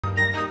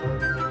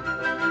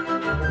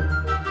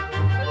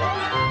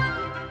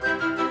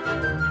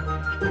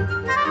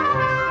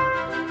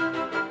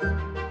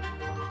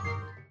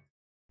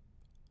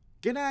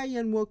G'day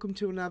and welcome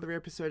to another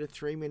episode of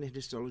 3-Minute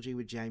Histology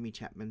with Jamie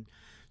Chapman.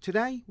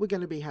 Today we're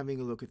going to be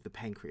having a look at the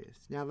pancreas.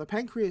 Now the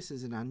pancreas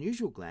is an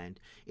unusual gland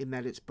in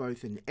that it's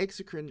both an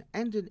exocrine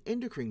and an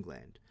endocrine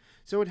gland.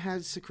 So it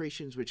has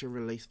secretions which are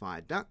released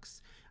via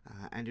ducts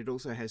and it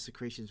also has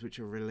secretions which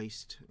are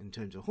released in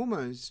terms of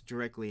hormones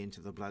directly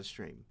into the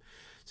bloodstream.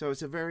 So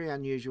it's a very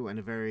unusual and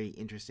a very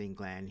interesting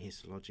gland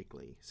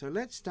histologically. So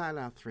let's start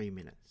our 3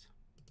 minutes.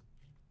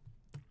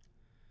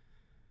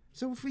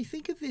 So if we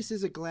think of this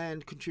as a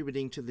gland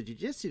contributing to the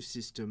digestive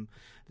system,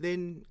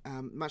 then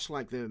much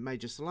like the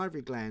major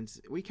salivary glands,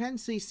 we can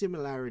see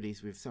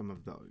similarities with some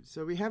of those.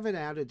 So we have an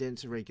outer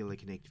dense irregular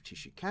connective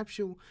tissue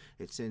capsule.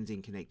 It sends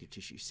in connective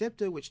tissue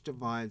septa, which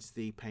divides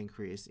the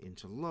pancreas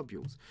into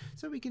lobules.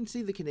 So we can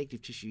see the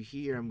connective tissue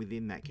here, and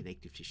within that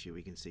connective tissue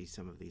we can see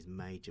some of these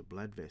major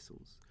blood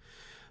vessels.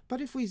 But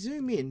if we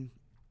zoom in,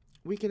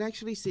 we can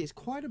actually see it's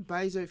quite a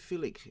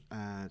basophilic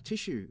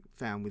tissue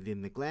found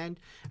within the gland,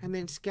 and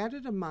then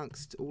scattered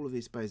amongst all of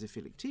this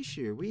basophilic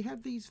tissue we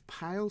have these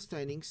pale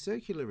staining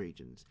circular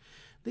regions.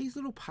 These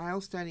little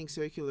pale staining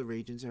circular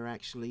regions are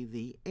actually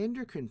the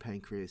endocrine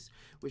pancreas,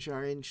 which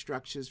are in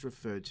structures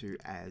referred to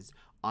as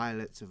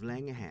Islets of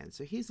Langerhans.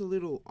 So here's a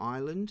little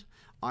island.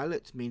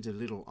 Islet means a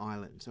little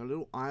island. So a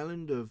little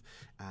island of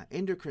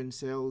endocrine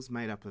cells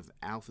made up of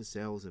alpha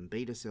cells and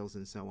beta cells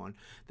and so on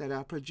that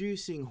are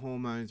producing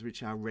hormones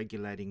which are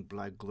regulating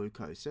blood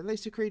glucose. So they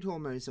secrete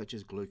hormones such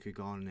as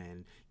glucagon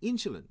and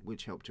insulin,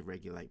 which help to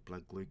regulate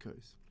blood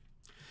glucose.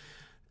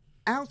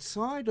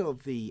 Outside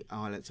of the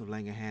islets of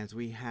Langerhans,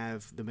 we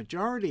have the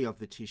majority of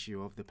the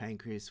tissue of the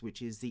pancreas,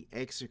 which is the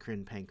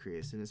exocrine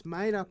pancreas, and it's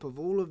made up of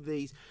all of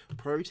these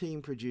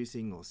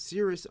protein-producing or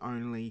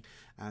serous-only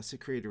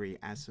secretory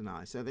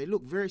acini. So they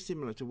look very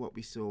similar to what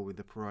we saw with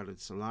the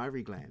parotid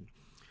salivary gland.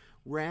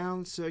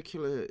 Round,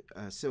 circular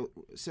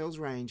cells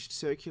ranged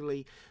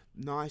circularly,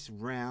 nice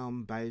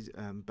round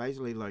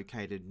basally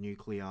located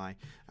nuclei,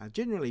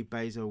 generally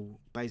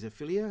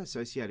basophilia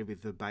associated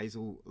with the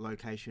basal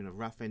location of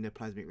rough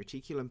endoplasmic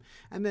reticulum,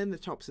 and then the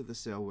tops of the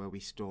cell where we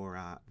store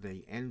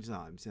the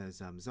enzymes as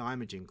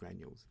zymogen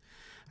granules.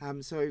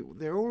 So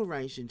they're all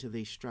arranged into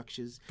these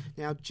structures.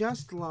 Now,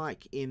 just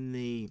like in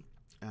the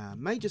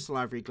major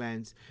salivary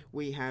glands,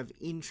 we have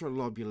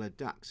intralobular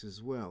ducts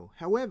as well.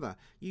 However,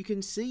 you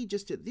can see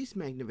just at this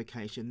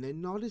magnification they're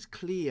not as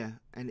clear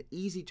and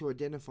easy to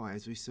identify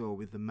as we saw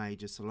with the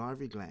major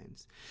salivary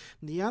glands.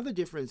 The other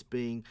difference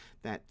being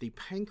that the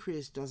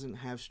pancreas doesn't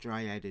have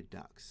striated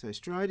ducts. So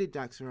striated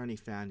ducts are only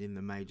found in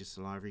the major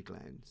salivary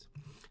glands.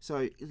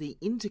 So the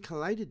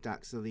intercalated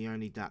ducts are the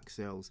only duct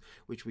cells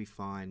which we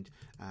find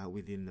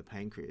within the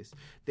pancreas.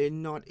 They're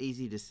not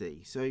easy to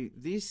see. So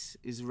this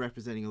is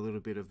representing a little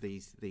bit of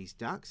these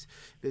ducts.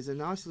 There's a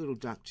nice little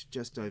duct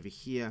just over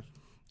here.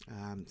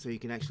 So you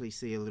can actually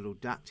see a little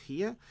duct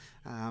here.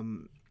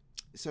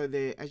 So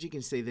they're, as you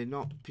can see, they're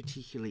not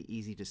particularly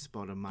easy to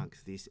spot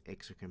amongst this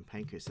exocrine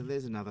pancreas. So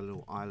there's another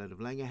little islet of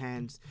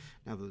Langerhans,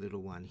 another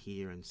little one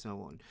here, and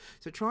so on.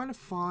 So trying to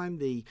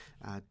find the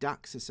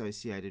ducts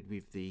associated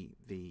with the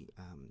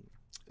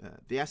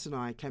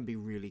acini can be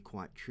really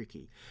quite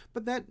tricky,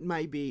 but that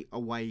may be a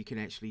way you can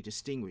actually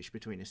distinguish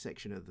between a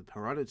section of the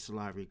parotid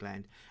salivary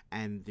gland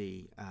and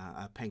the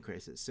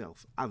pancreas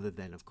itself, other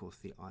than, of course,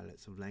 the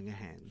islets of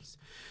Langerhans.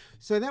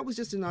 So that was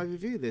just an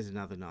overview. There's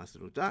another nice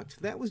little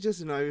duct. That was just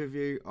an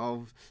overview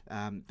of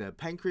the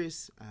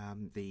pancreas,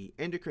 the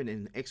endocrine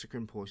and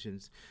exocrine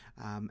portions,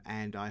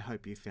 and I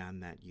hope you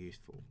found that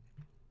useful.